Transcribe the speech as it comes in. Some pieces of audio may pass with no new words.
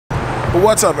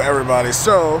What's up, everybody?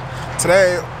 So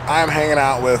today I'm hanging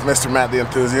out with Mr. Matt the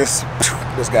Enthusiast,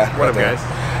 this guy what up, guys?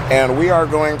 And we are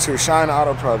going to Shine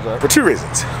Auto Project for two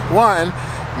reasons. One,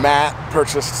 Matt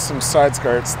purchased some side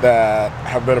skirts that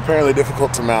have been apparently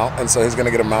difficult to mount, and so he's going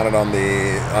to get them mounted on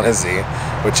his Z,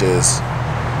 which is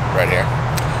right here.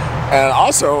 And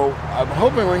also, I'm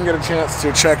hoping we can get a chance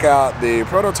to check out the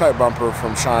prototype bumper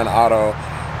from Shine Auto,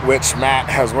 which Matt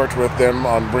has worked with them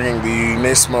on bringing the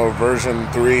Nismo version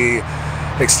 3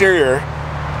 exterior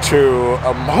to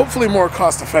a hopefully more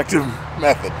cost-effective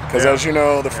method. Because as you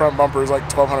know, the front bumper is like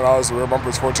 $1,200, the rear bumper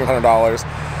is $1,400.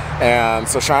 And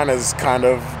so Shine has kind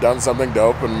of done something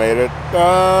dope and made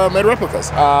replicas.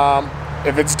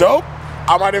 If it's dope,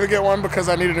 I might even get one because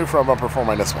I need a new front bumper for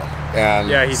my Nismo. And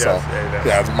yeah, he does.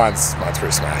 Yeah, mine's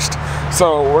pretty smashed.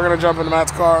 So we're gonna jump into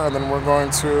Matt's car and then we're going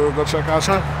to go check out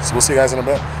Shine. So we'll see you guys in a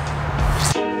bit.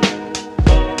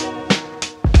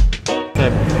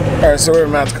 Alright, so we're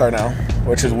in Matt's car now,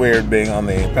 which is weird being on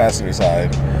the passenger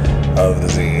side of the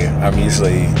Z. I'm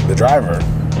usually the driver,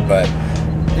 but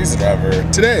he's the driver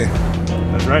today.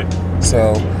 That's right.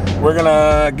 So we're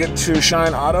gonna get to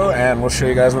Shine Auto and we'll show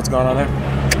you guys what's going on there.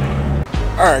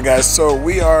 Alright guys, so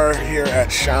we are here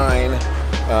at Shine.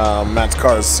 Matt's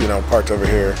car is, parked over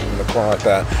here in the corner like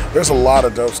that. There's a lot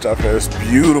of dope stuff here. There's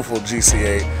beautiful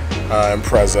GC8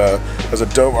 Impreza. There's a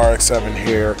dope RX-7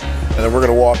 here. And then we're going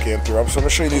to walk in through. So I'm going to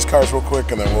show you these cars real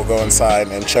quick and then we'll go inside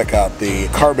and check out the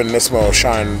carbon Nismo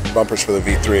Shine bumpers for the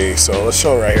V3. So let's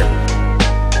show it right here.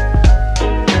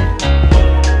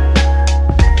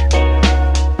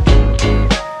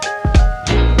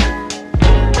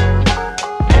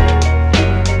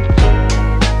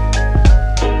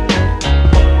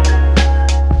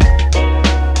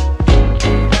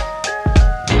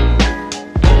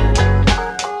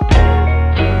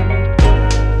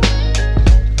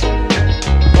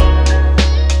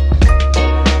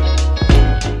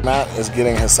 Matt is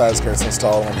getting his side skirts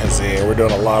installed on his Z. We're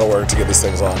doing a lot of work to get these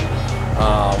things on.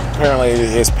 Apparently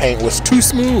his paint was too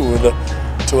smooth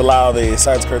to allow the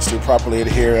side skirts to properly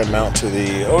adhere and mount to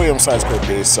the OEM side skirt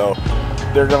piece. So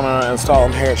they're gonna install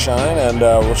them here at Shine and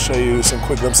we'll show you some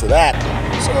quick glimpses of that.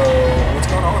 So what's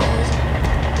going on with all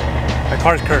this? My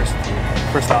car is cursed,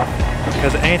 first off,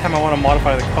 because anytime I want to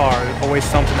modify the car, there's always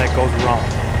something that goes wrong.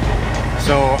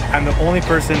 So I'm the only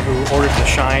person who orders the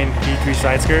Shine V3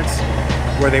 side skirts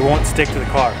where they won't stick to the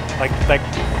car. Like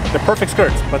they're perfect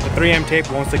skirts, but the 3M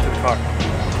tape won't stick to the car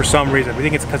for some reason. We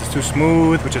think it's because it's too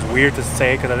smooth, which is weird to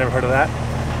say because I've never heard of that.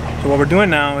 So what we're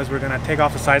doing now is we're gonna take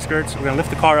off the side skirts. We're gonna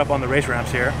lift the car up on the race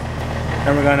ramps here,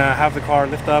 and we're gonna have the car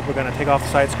lift up. We're gonna take off the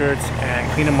side skirts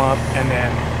and clean them up, and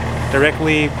then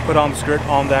directly put on the skirt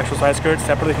on the actual side skirt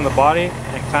separately from the body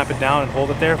and clamp it down and hold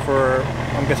it there for,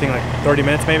 I'm guessing, like 30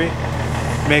 minutes maybe.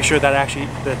 Make sure that actually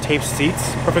the tape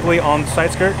seats perfectly on the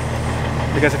side skirt.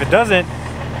 Because if it doesn't,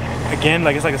 again,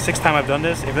 it's like the 6th time I've done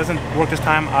this. If it doesn't work this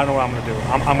time, I don't know what I'm gonna do.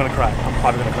 I'm gonna cry. I'm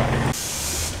probably gonna cry.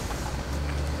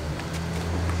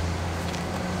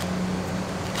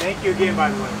 Thank you again, by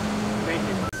the way. Thank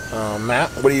you. Matt,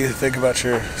 what do you think about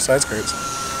your side skirts?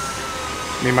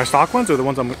 I mean, my stock ones or the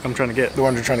ones I'm trying to get? The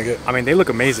ones you're trying to get. I mean, they look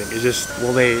amazing. It's just,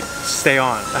 will they stay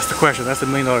on? That's the question. That's the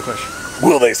 $1 million question.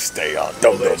 Will they stay on?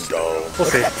 Dum dum dum. We'll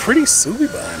see. Pretty Subi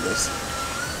behind us.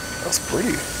 That's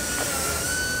pretty.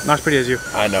 Not as pretty as you.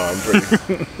 I know, I'm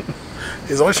pretty.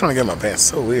 He's always trying to get my pants.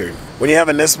 So weird. When you have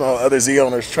a Nismo, other Z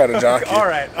owners try to jock you. All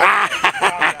right.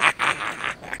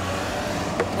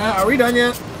 Are we done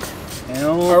yet?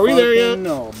 Hell, are we there yet?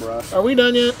 No, bro. Are we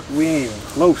done yet? We ain't even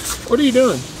close. What are you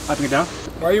doing? Wiping it down.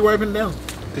 Why are you wiping it down?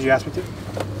 Because you asked me to. I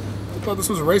thought this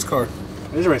was a race car.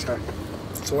 It is a race car.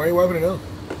 So why are you wiping it down?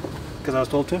 Because I was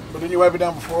told to. But didn't you wipe it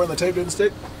down before and the tape didn't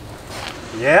stick?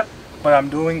 Yep, but I'm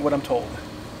doing what I'm told.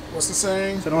 What's the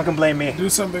saying? So no one can blame me. Do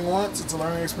something once, it's a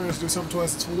learning experience. Do something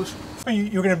twice, it's foolish.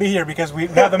 You're going to be here because we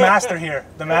have the master here.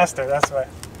 The master, that's why.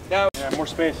 Yeah, more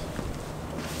space.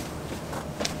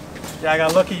 Yeah, I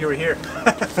got lucky you were here.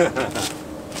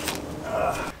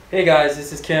 Hey guys,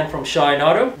 this is Ken from Shine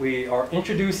Auto. We are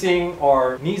introducing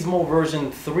our Nismo version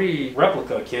 3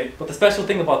 replica kit. But the special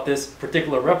thing about this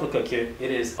particular replica kit,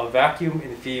 it is a vacuum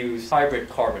infused hybrid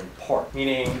carbon part.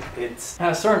 Meaning it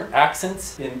has certain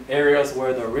accents in areas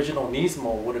where the original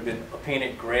Nismo would have been a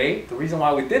painted gray. The reason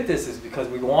why we did this is because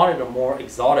we wanted a more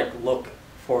exotic look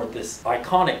for this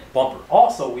iconic bumper.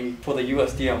 Also, for the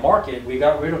USDM market, we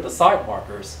got rid of the side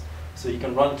markers. So you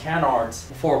can run canards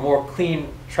for a more clean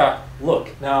track look.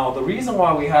 Now, the reason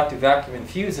why we have to vacuum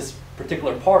infuse this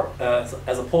particular part as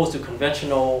opposed to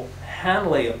conventional hand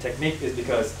layup technique is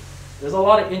because there's a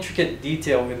lot of intricate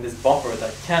detail in this bumper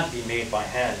that can't be made by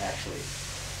hand actually.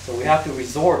 So So we have to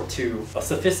resort to a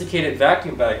sophisticated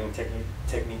vacuum bagging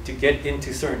technique to get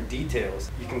into certain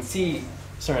details. You can see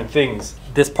certain things.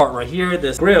 This part right here,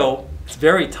 this grill, it's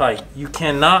very tight. You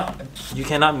cannot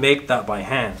make that by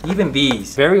hand. Even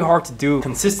these, very hard to do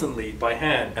consistently by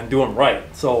hand and do them right.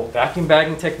 So vacuum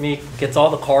bagging technique gets all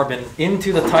the carbon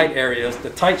into the tight areas, the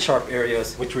tight sharp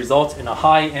areas, which results in a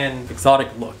high-end exotic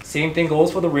look. Same thing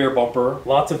goes for the rear bumper.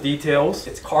 Lots of details.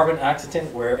 It's carbon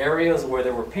accented where areas where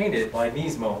they were painted by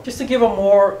Nismo, just to give a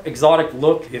more exotic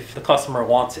look if the customer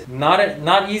wants it.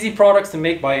 Not easy products to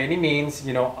make by any means.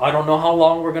 You know, I don't know how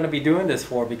long we're going to be doing this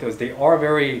for because they are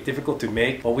very difficult to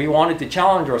make, but we wanted to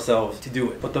challenge ourselves to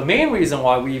do it. But the main reason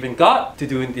why we even got to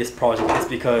doing this project is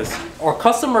because our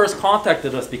customers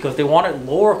contacted us because they wanted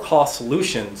lower cost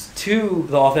solutions to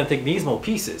the authentic Nismo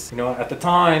pieces. You know, at the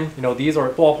time, you know, these are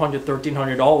 $1,200,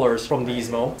 $1,300 from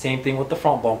Nismo. Same thing with the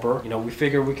front bumper. You know, we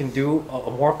figure we can do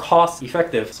a more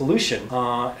cost-effective solution.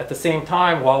 At the same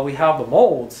time, while we have the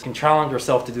molds, we can challenge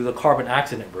ourselves to do the carbon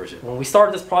accident version. When we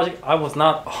started this project, I was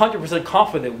not 100%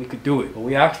 confident we could do it, but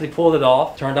we actually pulled it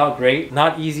off. Turned out great.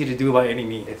 Not easy to do by any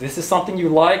means. If this is something you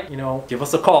like, you know, give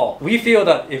us a call. We feel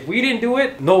that if we didn't do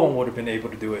it, no one would have been able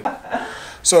to do it.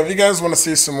 So if you guys want to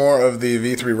see some more of the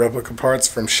V3 replica parts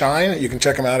from Shine, you can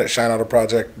check them out at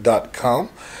shineautoproject.com.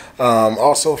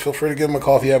 Also, feel free to give them a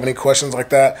call if you have any questions like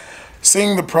that.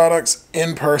 Seeing the products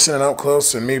in person and up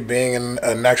close, and me being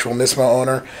an actual Nismo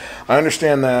owner, I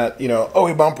understand that, you know,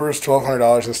 OE bumpers,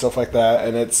 $1,200 and stuff like that,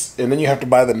 and then you have to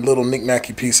buy the little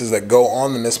knick-knacky pieces that go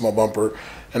on the Nismo bumper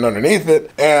and underneath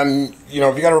it, and you know,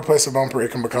 if you got to replace a bumper,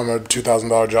 it can become a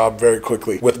 $2,000 job very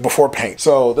quickly before paint.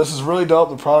 So this is really dope.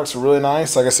 The products are really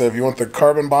nice. Like I said, if you want the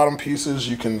carbon bottom pieces,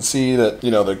 you can see that,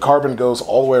 you know, the carbon goes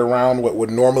all the way around what would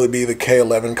normally be the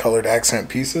K11 colored accent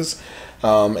pieces,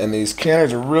 and these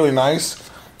canners are really nice.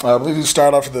 I believe you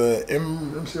start off with the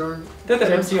MCR. They're the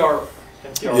MCR.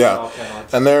 Yeah,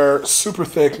 and they're super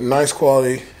thick, nice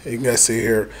quality. You can guys see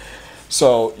here.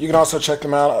 So you can also check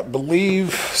them out. I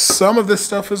believe some of this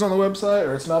stuff is on the website,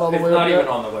 or it's not on the website. It's not even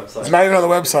on the website. It's not even on the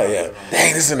website yet.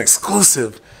 Dang, this is an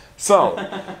exclusive. So,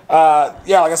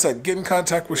 yeah, like I said, get in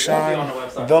contact with Shine.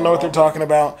 They'll know what they're talking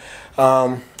about,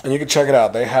 and you can check it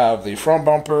out. They have the front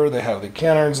bumper, they have the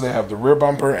cannons, they have the rear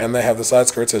bumper, and they have the side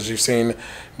skirts, as you've seen,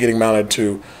 getting mounted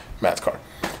to Matt's car.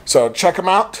 So check them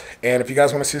out, and if you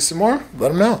guys want to see some more, let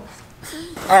them know.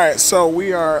 Alright, so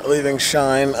we are leaving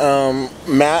Shine.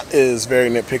 Matt is very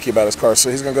nitpicky about his car, so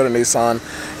he's going to go to Nissan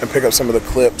and pick up some of the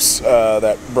clips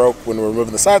that broke when we were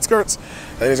removing the side skirts.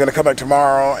 Then he's going to come back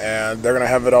tomorrow, and they're going to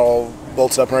have it all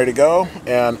bolted up and ready to go,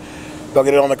 and they'll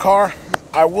get it on the car.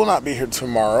 I will not be here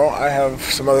tomorrow. I have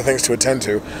some other things to attend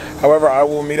to. However, I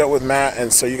will meet up with Matt,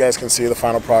 and so you guys can see the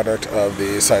final product of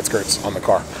the side skirts on the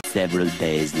car. Several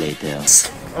days later.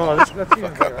 Oh, that's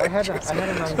even better. I had a nice...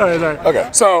 Sorry. Okay,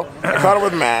 so I caught up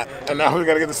with Matt, and now we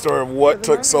got to get the story of what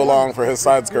took so long for his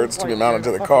side skirts to be mounted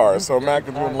to the car. So Matt,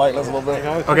 could you enlighten us a little bit?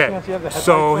 Okay,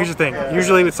 so here's the thing.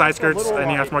 Usually with side skirts,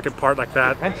 any aftermarket part like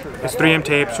that, it's 3M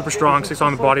tape, super strong, sticks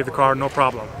on the body of the car, no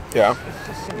problem. Yeah.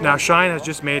 Now Shine has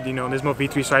just made, you know, Nismo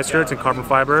V3 side skirts in carbon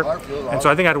fiber, and so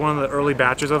I think I had one of the early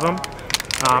batches of them.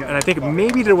 And I think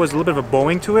maybe there was a little bit of a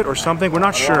bowing to it or something, we're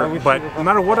not sure, but no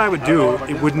matter what I would do,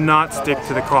 it would not stick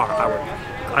to the car.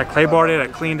 I clay barred it, I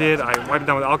cleaned it, I wiped it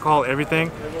down with alcohol,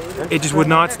 everything. It just would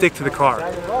not stick to the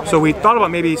car. So we thought about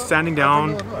maybe sanding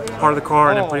down part of the car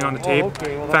and then putting on the tape.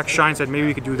 In fact, Shine said maybe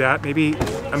we could do that. Maybe,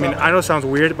 I mean, I know it sounds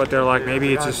weird, but they're like,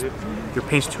 maybe it's just your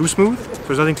paint's too smooth.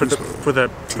 So there's nothing for the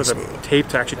tape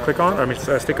to actually click on, or I mean,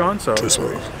 stick on. So Too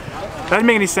smooth. That didn't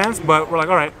make any sense, but we're like,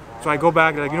 all right. So I go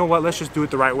back, they're like, you know what, let's just do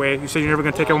it the right way. You said you're never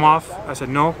gonna take them off. I said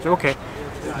no. I said, okay.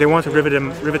 They want to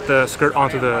rivet the skirt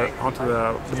onto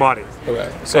the body.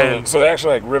 Okay. So they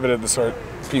actually like riveted the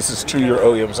pieces to your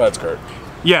OEM side skirt.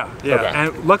 Yeah. Okay.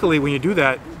 And luckily, when you do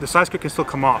that, the side skirt can still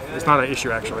come off. It's not an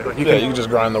issue actually. Like you can just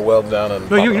grind the weld down and.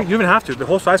 No, you even have to. The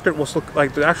whole side skirt will still,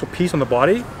 like the actual piece on the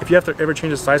body. If you have to ever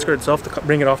change the side skirt itself to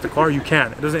bring it off the car, you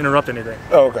can. It doesn't interrupt anything.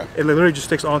 Oh, okay. It literally just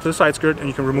sticks onto the side skirt, and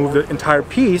you can remove the entire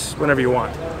piece whenever you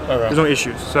want. Okay. There's no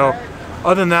issues. So,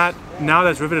 other than that, now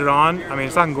that it's riveted on, I mean,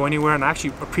 it's not gonna go anywhere, and I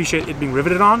actually appreciate it being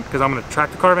riveted on because I'm gonna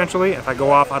track the car eventually. If I go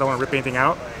off, I don't want to rip anything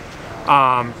out.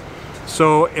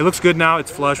 So it looks good now. It's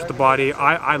flush with the body.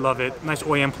 I love it. Nice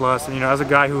OEM plus. And you know, as a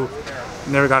guy who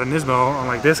never got a Nismo,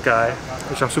 unlike this guy,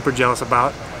 which I'm super jealous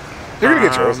about. You're gonna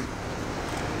get yours.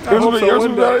 Yours will be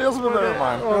better than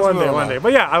mine. One day.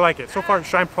 But yeah, I like it. So far,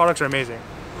 Shine products are amazing.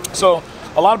 So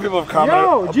a lot of people have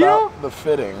commented about the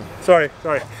fitting. Sorry.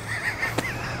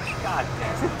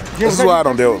 This is why I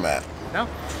don't deal with Matt. No.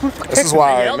 This is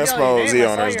why Nismo Z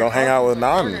owners don't hang out with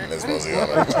non-Nismo Z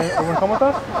owners. You wanna come with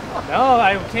us? No,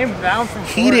 I came down from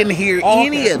He didn't hear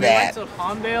any of that. We went to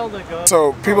Palmdale to go.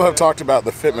 So people have talked about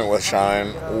the fitment with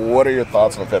Shine. What are your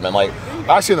thoughts on the fitment? Like,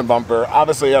 I've seen the bumper.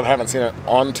 Obviously, I haven't seen it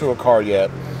onto a car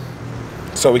yet,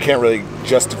 so we can't really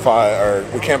justify, or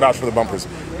we can't vouch for the bumpers.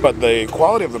 But the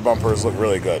quality of the bumpers look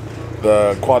really good.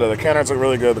 The quality of the cannons look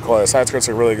really good. The quality of the side skirts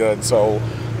look really good. So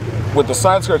with the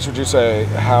side skirts, would you say,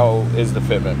 how is the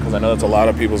fitment? Because I know that's a lot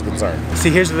of people's concern. See,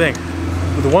 here's the thing.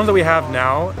 With the ones that we have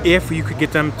now, if you could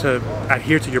get them to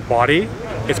adhere to your body,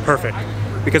 it's perfect.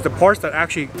 Because the parts that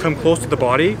actually come close to the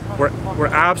body were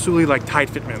absolutely like tight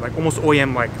fitment, like almost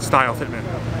OEM like style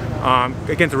fitment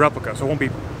against the replica. So it won't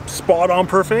be spot on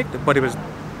perfect, but it was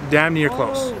damn near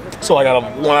close. So like out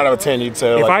of 1 out of 10, you'd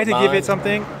say if like I had to give 9? it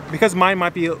something, because mine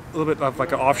might be a little bit of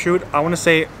like an offshoot, I want to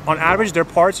say on average their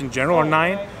parts in general are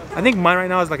 9. I think mine right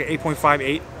now is like an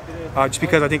 8.58, just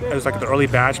because I think it was like the early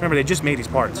batch. Remember, they just made these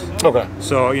parts. Okay.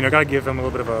 So, you know, gotta give them a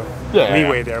little bit of a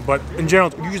leeway there. But in general,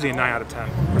 it's usually a 9 out of 10.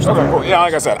 Okay, cool. Yeah,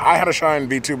 like I said, I had a Shine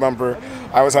V2 bumper.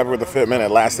 I was happy with the fitment.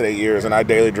 It lasted 8 years, and I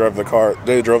daily drove the car.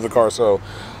 So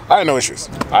I had no issues.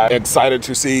 I'm excited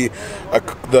to see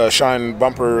the Shine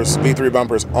bumpers, V3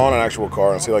 bumpers on an actual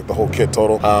car and see like the whole kit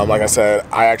total. Like I said,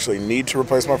 I actually need to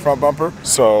replace my front bumper,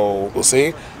 so we'll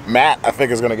see. Matt, I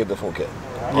think, is gonna get the full kit.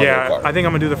 Yeah, I think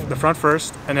I'm gonna do the front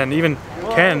first, and then even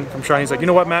Ken from Shine, he's like, you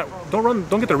know what, Matt, don't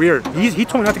get the rear. He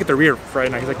told me not to get the rear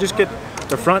right now. He's like, just get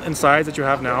the front and sides that you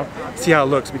have now, see how it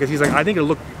looks, because he's like, I think it'll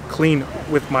look clean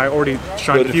with my already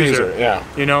Shine diffuser. Yeah.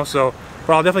 You know, so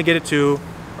but I'll definitely get it too.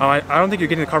 I don't think you're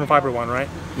getting the carbon fiber one, right?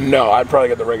 No, I'd probably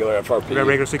get the regular FRP. The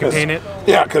regular, so you can paint it?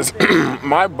 Yeah, because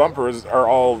my bumpers are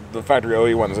all the factory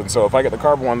OE ones, and so if I get the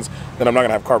carbon ones, then I'm not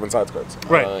gonna have carbon side skirts.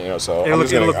 Right. You know, so I'm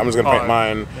just gonna paint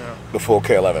mine the full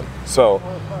K11. So,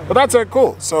 but that's it.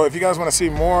 Cool. So if you guys want to see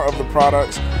more of the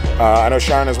products, I know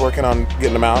Shine is working on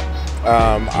getting them out.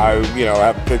 I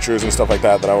have pictures and stuff like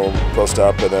that I will post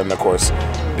up, and then of course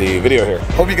the video here.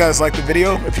 Hope you guys liked the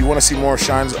video. If you want to see more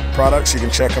Shine's products, you can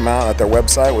check them out at their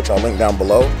website, which I'll link down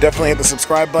below. Definitely hit the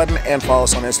subscribe button and follow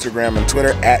us on Instagram and Twitter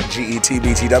at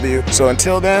GETBTW. So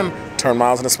until then, turn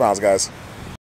miles into smiles, guys.